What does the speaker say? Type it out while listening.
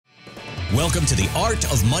Welcome to the Art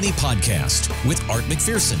of Money podcast with Art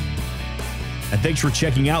McPherson. And thanks for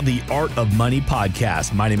checking out the Art of Money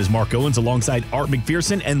podcast. My name is Mark Owens alongside Art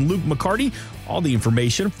McPherson and Luke McCarty. All the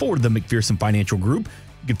information for the McPherson Financial Group,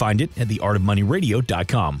 you can find it at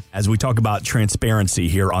theartofmoneyradio.com. As we talk about transparency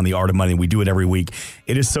here on The Art of Money, we do it every week.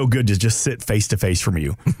 It is so good to just sit face to face from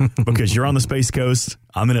you because you're on the Space Coast.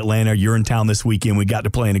 I'm in Atlanta. You're in town this weekend. We got to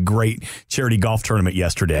play in a great charity golf tournament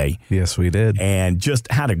yesterday. Yes, we did. And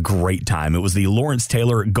just had a great time. It was the Lawrence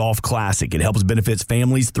Taylor Golf Classic. It helps benefits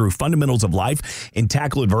families through fundamentals of life and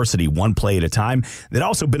tackle adversity one play at a time. That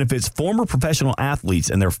also benefits former professional athletes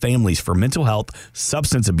and their families for mental health,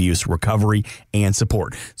 substance abuse, recovery, and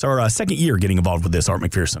support. So our second year getting involved with this, Art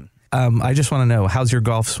McPherson. I just want to know, how's your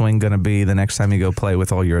golf swing going to be the next time you go play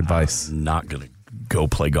with all your advice? I'm not going to go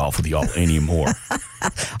play golf with y'all anymore.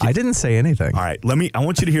 I didn't say anything. All right, I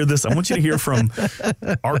want you to hear this. I want you to hear from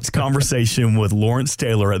Art's conversation with Lawrence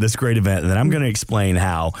Taylor at this great event, and then I'm going to explain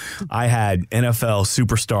how I had NFL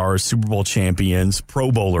superstars, Super Bowl champions,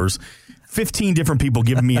 Pro Bowlers, 15 different people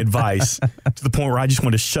giving me advice to the point where I just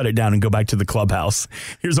want to shut it down and go back to the clubhouse.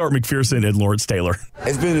 Here's Art McPherson and Lawrence Taylor.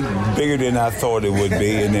 It's been bigger than I thought it would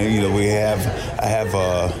be, and then I have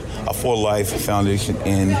a For Life Foundation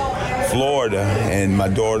in Florida, and my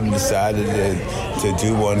daughter decided to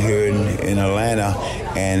do one here in Atlanta,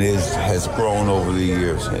 and it has grown over the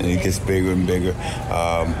years, and it gets bigger and bigger.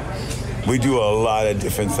 We do a lot of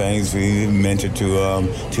different things. We mentor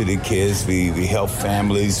to the kids. We help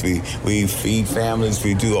families. We feed families.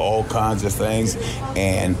 We do all kinds of things.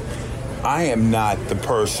 And I am not the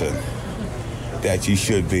person that you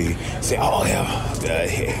should be. Say, oh yeah,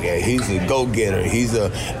 he's a go-getter.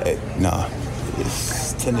 No,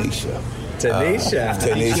 it's Tanisha. Tanisha.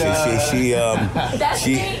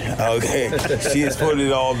 She has put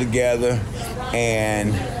it all together,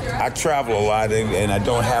 and I travel a lot, and I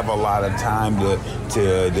don't have a lot of time to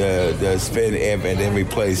spend at every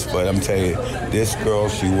place. But I'm telling you, this girl,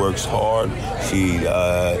 she works hard. She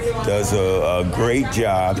does a great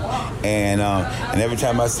job, and every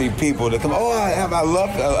time I see people, they come, oh,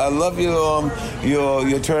 I love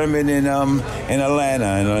your tournament in Atlanta,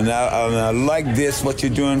 and I like this what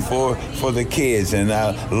you're doing for the kids, and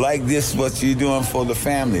I like this what you're doing for the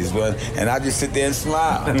families. And I just sit there and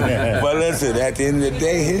smile. But listen, at the end of the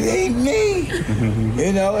day, it ain't me.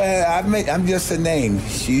 You know, I'm just a name.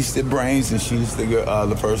 She's the brains, and she's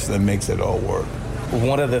the person that makes it all work.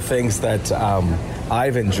 One of the things that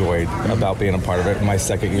I've enjoyed about being a part of it, my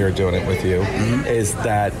second year doing it with you, is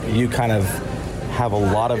that you kind of have a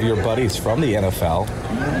lot of your buddies from the NFL,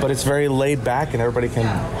 but it's very laid back and everybody can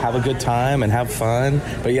have a good time and have fun,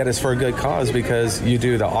 but yet it's for a good cause because you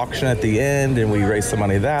do the auction at the end and we raise some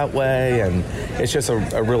money that way, and it's just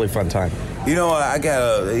a really fun time. You know, I got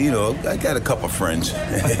a couple of friends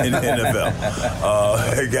in the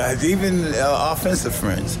NFL, guys, even offensive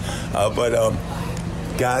friends, but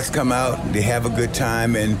guys come out, they have a good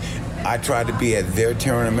time, and I try to be at their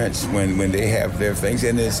tournaments when they have their things,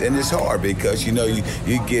 and it's hard because, you know, you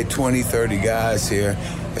get 20, 30 guys here.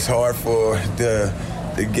 It's hard to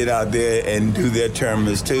get out there and do their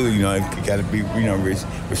tournaments too. You know, you got to be,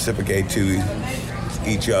 reciprocate to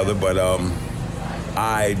each other. But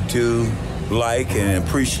I do like and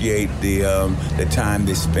appreciate the time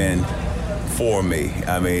they spend for me.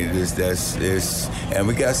 I mean, and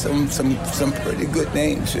we got some pretty good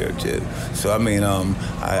names here too. So I mean,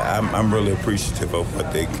 I'm really appreciative of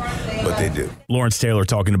what they do. Lawrence Taylor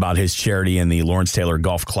talking about his charity and the Lawrence Taylor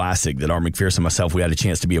Golf Classic that Art McPherson and myself, we had a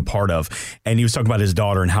chance to be a part of. And he was talking about his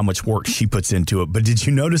daughter and how much work she puts into it. But did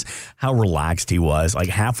you notice how relaxed he was? Like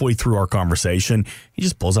halfway through our conversation, he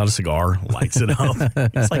just pulls out a cigar, lights it up.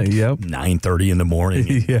 It's like 9:30 in the morning.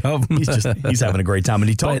 He's having a great time. And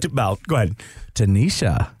he talked about, go ahead.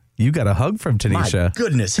 Tanisha. You got a hug from Tanisha. My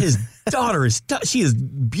goodness, his daughter she is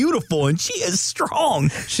beautiful and she is strong.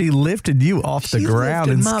 She lifted you off the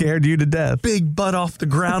ground and scared you to death. Big butt off the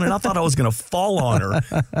ground, and I thought I was going to fall on her.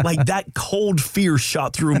 Like that cold fear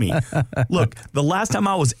shot through me. Look, the last time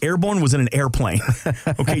I was airborne was in an airplane.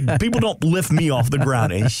 Okay, people don't lift me off the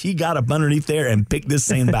ground, and she got up underneath there and picked this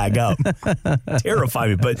sandbag up. Terrified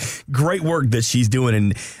me, but great work that she's doing.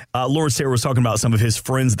 And Lawrence Taylor was talking about some of his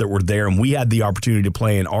friends that were there, and we had the opportunity to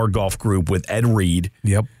play in our golf group with Ed Reed.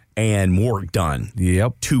 Yep. And Warwick Dunn.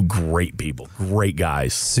 Yep. Two great people. Great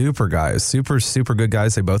guys. Super guys. Super good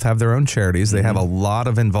guys. They both have their own charities. They have a lot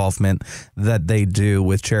of involvement that they do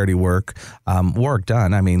with charity work. Warwick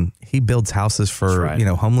Dunn, I mean, he builds houses for,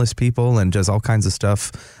 homeless people and does all kinds of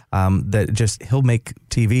stuff that just he'll make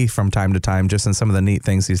TV from time to time, just in some of the neat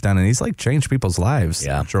things he's done. And he's like changed people's lives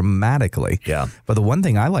dramatically. Yeah. But the one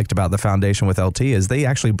thing I liked about the foundation with LT is they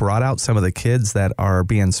actually brought out some of the kids that are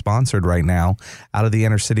being sponsored right now out of the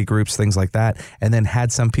inner city groups, things like that, and then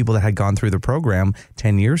had some people that had gone through the program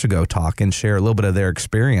 10 years ago talk and share a little bit of their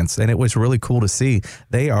experience. And it was really cool to see.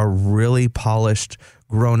 They are really polished,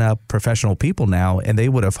 grown-up professional people now, and they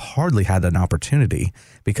would have hardly had an opportunity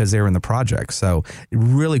because they were in the project. So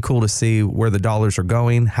really cool to see where the dollars are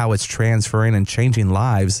going, how it's transferring and changing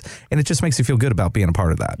lives, and it just makes you feel good about being a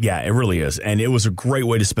part of that. Yeah, it really is. And it was a great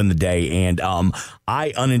way to spend the day. And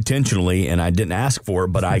I unintentionally, and I didn't ask for it,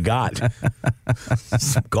 but I got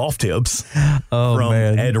some golf tips from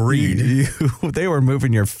Ed Reed. They were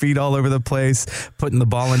moving your feet all over the place, putting the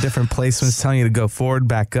ball in different placements, telling you to go forward,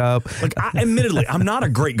 back up. Like, admittedly, I'm not a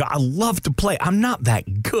great guy. I love to play. I'm not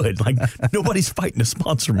that good. Like, nobody's fighting to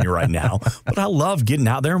sponsor me right now, but I love getting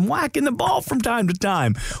out there and whacking the ball from time to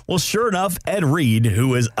time. Well, sure enough, Ed Reed,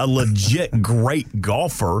 who is a legit great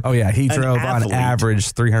golfer. Oh, yeah. He drove on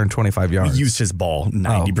average 325 yards. He used his ball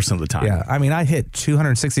 90% of the time. Yeah. I mean, I hit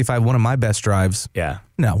 265, one of my best drives. Yeah.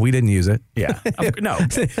 No, we didn't use it. Yeah. No.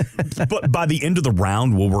 But by the end of the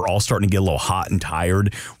round, when we're all starting to get a little hot and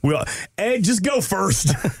tired, Ed, just go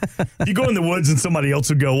first. You go in the woods and somebody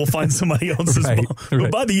else will go. We'll find somebody else's ball.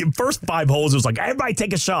 But by the first 5 holes, it was like, everybody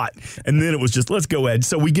take a shot. And then it was just, let's go, Ed.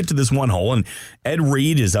 So we get to this one hole, and Ed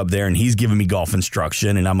Reed is up there, and he's giving me golf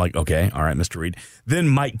instruction. And I'm like, okay, all right, Mr. Reed. Then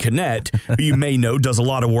Mike Kinnett, who you may know, does a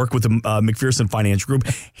lot of work with the McPherson Financial Group.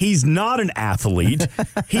 He's not an athlete.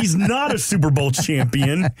 He's not a Super Bowl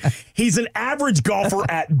champion. He's an average golfer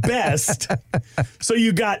at best. So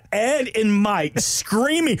you got Ed and Mike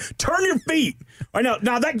screaming, turn your feet. Right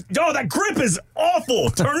now that grip is awful.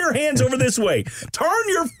 Turn your hands over this way. Turn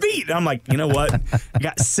your feet. And I'm like, you know what? I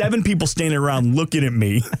got 7 people standing around looking at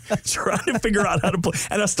me, trying to figure out how to play,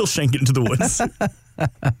 and I still shank it into the woods.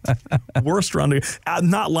 Worst round. I'm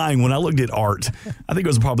not lying. When I looked at Art, I think it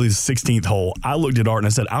was probably the 16th hole. I looked at Art and I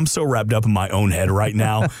said, I'm so wrapped up in my own head right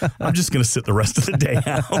now. I'm just going to sit the rest of the day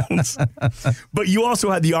out. But you also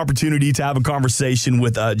had the opportunity to have a conversation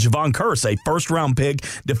with Jevon Kearse, a first-round pick,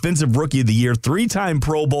 Defensive Rookie of the Year, 3-time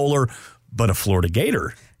Pro Bowler, but a Florida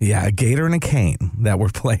Gator. Yeah, a Gator and a cane that we're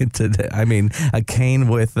playing today. I mean, a cane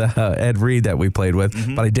with Ed Reed that we played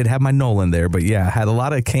with, but I did have my Nolan there. But yeah, had a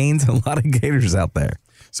lot of canes and a lot of Gators out there.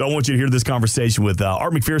 So I want you to hear this conversation with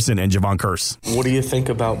Art McPherson and Jevon Kearse. What do you think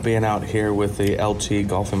about being out here with the LT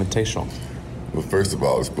Golf Invitational? Well, first of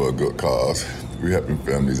all, it's for a good cause. We're helping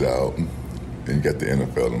families out and get the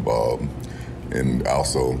NFL involved. And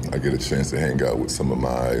also, I get a chance to hang out with some of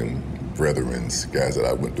my brethrens, guys that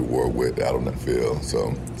I went to war with out on that field.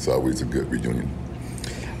 So it's always a good reunion.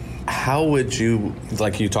 How would you,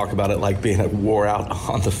 like you talk about it like being a war out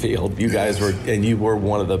on the field, you guys were, and you were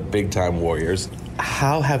one of the big-time warriors.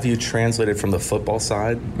 How have you translated from the football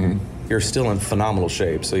side? Mm-hmm. You're still in phenomenal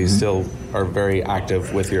shape, so you still are very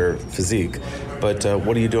active with your physique. But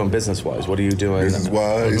what are you doing business-wise? What are you doing?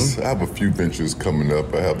 Business-wise, I have a few ventures coming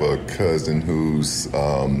up. I have a cousin who's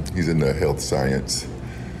he's in the health science.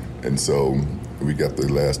 And so we got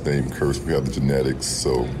the last name Kearse. We have the genetics.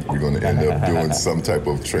 So we're going to end up doing some type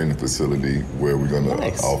of training facility where we're going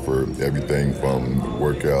to offer everything from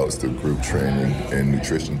workouts to group training and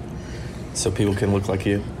nutrition. So people can look like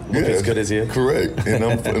you, look as good as you. Correct. And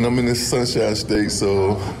I'm in this sunshine state,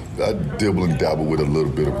 so I dibble and dabble with a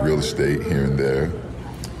little bit of real estate here and there.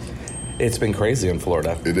 It's been crazy in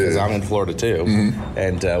Florida. It is. Because I'm in Florida too. Mm-hmm.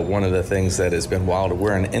 And one of the things that has been wild,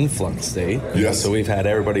 we're an influx state. Yes. So we've had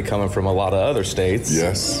everybody coming from a lot of other states.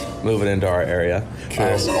 Yes. Moving into our area.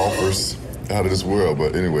 Cash offers out of this world.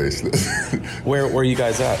 But anyways. Where are you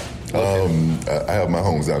guys at? I have my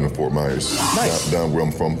homes down in Fort Myers. Nice. Down where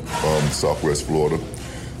I'm from, Southwest Florida.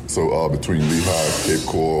 So between Lehigh, Cape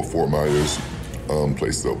Coral, Fort Myers,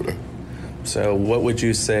 places over there. So what would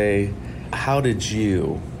you say, how did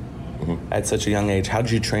you, at such a young age, how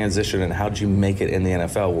did you transition and how did you make it in the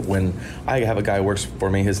NFL? When I have a guy who works for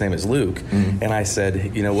me, his name is Luke, and I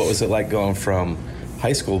said, what was it like going from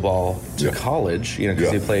high school ball to college,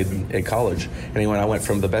 because he played at college. And he went, I went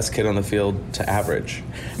from the best kid on the field to average.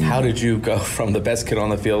 How did you go from the best kid on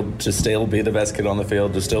the field to still be the best kid on the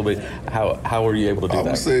field, to still be, how were you able to do that? I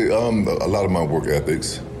would say a lot of my work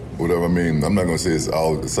ethics, whatever. I mean, I'm not going to say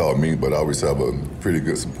it's all me, but I always have a pretty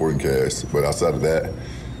good supporting cast. But outside of that,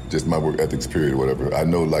 just my work ethics, period, whatever. I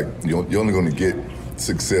know, you're only going to get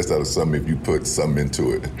success out of something if you put something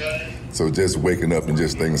into it. So just waking up and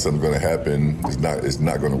just thinking something's going to happen is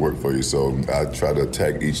not going to work for you. So I try to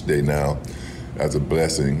attack each day now as a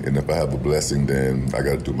blessing, and if I have a blessing, then I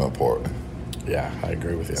got to do my part. Yeah, I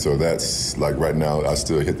agree with you. So that's like right now, I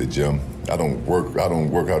still hit the gym. I don't work out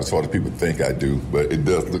as hard as people think I do, but it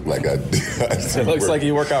does look like I do. It looks like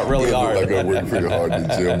you work out really hard. Like I work pretty hard in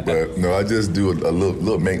the gym, but no, I just do a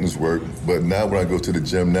little maintenance work. But now when I go to the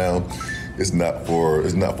gym now, it's not for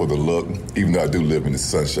the look. Even though I do live in the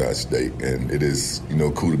Sunshine State, and it is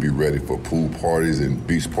cool to be ready for pool parties and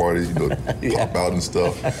beach parties, pop out and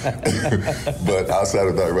stuff. But outside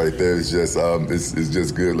of that, right there, it's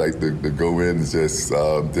just good. Like to go in and just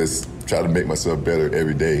try to make myself better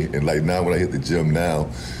every day. And like now, when I hit the gym now,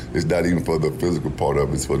 it's not even for the physical part of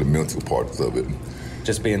it; it's for the mental parts of it.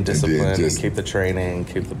 Just being disciplined, and keep the training,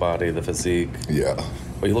 keep the body, the physique. Yeah.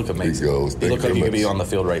 Well, you look amazing. You look like you could be on the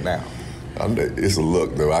field right now. It's a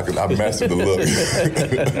look, though. I mastered the look.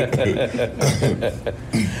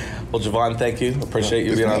 Well, Jevon, thank you. Appreciate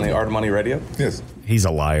you being on the Art of Money Radio. Yes. He's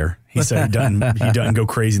a liar. He said he doesn't go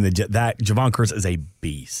crazy in the jet. Jevon Kearse is a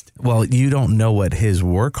beast. Well, you don't know what his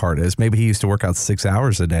work hard is. Maybe he used to work out 6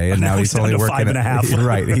 hours a day, and now he's only working 5.5.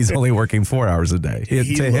 Right, he's only working 4 hours a day.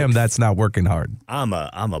 To him, that's not working hard. I'm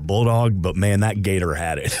a bulldog, but man, that gator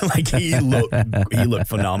had it. Like he looked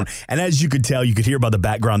phenomenal. And as you could tell, you could hear by the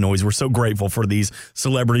background noise. We're so grateful for these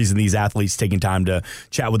celebrities and these athletes taking time to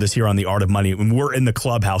chat with us here on the Art of Money. And we're in the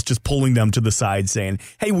clubhouse, just pulling them to the side, saying,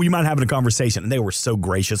 "Hey, will you mind having a conversation?" And they were so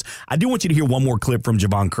gracious. I do want you to hear one more clip from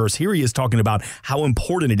Jevon Kearse. Here he is talking about how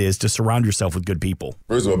important it is to surround yourself with good people.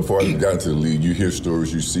 First of all, before I got into the league, you hear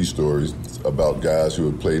stories, you see stories about guys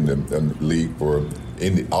who have played in the league for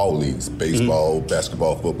all leagues, baseball,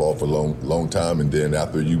 basketball, football for a long time, and then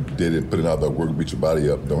after you did it, put it out there, work, beat your body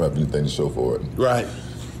up, don't have anything to show for it. Right.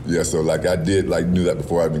 Yeah, so like I did, knew that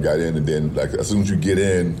before I even got in, and then as soon as you get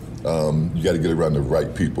in, you got to get around the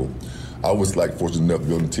right people. I was fortunate enough to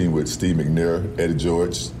be on the team with Steve McNair, Eddie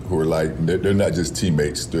George, who are they're not just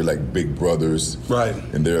teammates; they're like big brothers, right?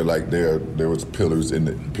 And they're there was pillars in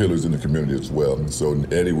the community as well. And so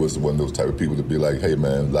Eddie was one of those type of people to be like, "Hey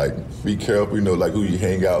man, be careful, who you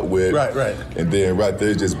hang out with, right." And then right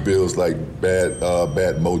there just builds bad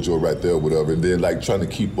mojo right there, or whatever. And then trying to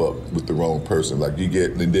keep up with the wrong person, and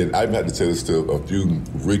then I've had to tell this to a few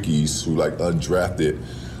Rickies who undrafted.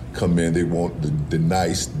 Come in, they want the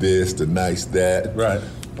nice this, the nice that. Right.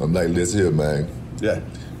 I'm like, listen here, man. Yeah.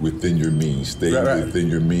 Within your means. Stay within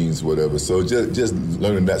your means, whatever. So just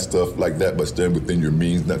learning that stuff like that, but staying within your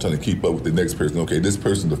means, not trying to keep up with the next person. Okay, this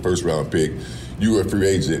person, the first round pick, you are a free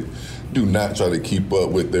agent. Do not try to keep up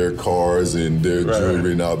with their cars and their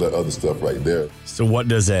jewelry and all that other stuff right there. So what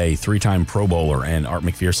does a 3-time Pro Bowler and Art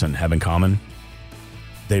McPherson have in common?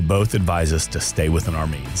 They both advise us to stay within our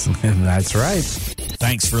means. That's right.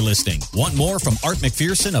 Thanks for listening. Want more from Art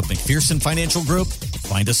McPherson of McPherson Financial Group?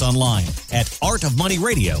 Find us online at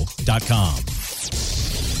artofmoneyradio.com.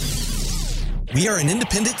 We are an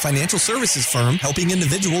independent financial services firm helping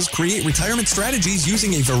individuals create retirement strategies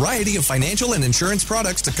using a variety of financial and insurance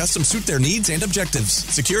products to custom suit their needs and objectives.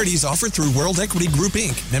 Securities offered through World Equity Group,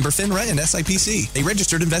 Inc., member FINRA and SIPC, a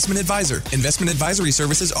registered investment advisor. Investment advisory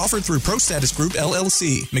services offered through ProStatus Group,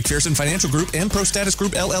 LLC. McPherson Financial Group and ProStatus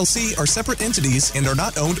Group, LLC are separate entities and are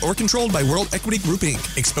not owned or controlled by World Equity Group,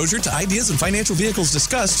 Inc. Exposure to ideas and financial vehicles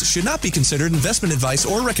discussed should not be considered investment advice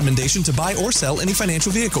or recommendation to buy or sell any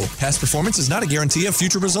financial vehicle. Past performance is not a guarantee of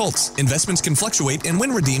future results. Investments can fluctuate and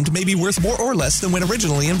when redeemed may be worth more or less than when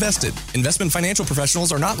originally invested. Investment financial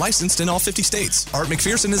professionals are not licensed in all 50 states. Art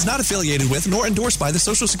McPherson is not affiliated with nor endorsed by the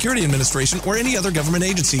Social Security Administration or any other government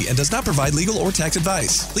agency and does not provide legal or tax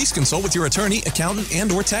advice. Please consult with your attorney, accountant,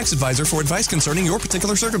 and or tax advisor for advice concerning your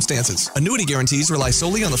particular circumstances. Annuity guarantees rely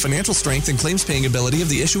solely on the financial strength and claims paying ability of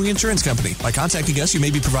the issuing insurance company. By contacting us, you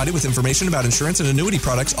may be provided with information about insurance and annuity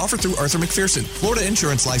products offered through Arthur McPherson. Florida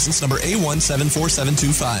Insurance License number A174.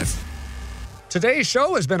 725. Today's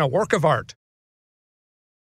show has been a work of art.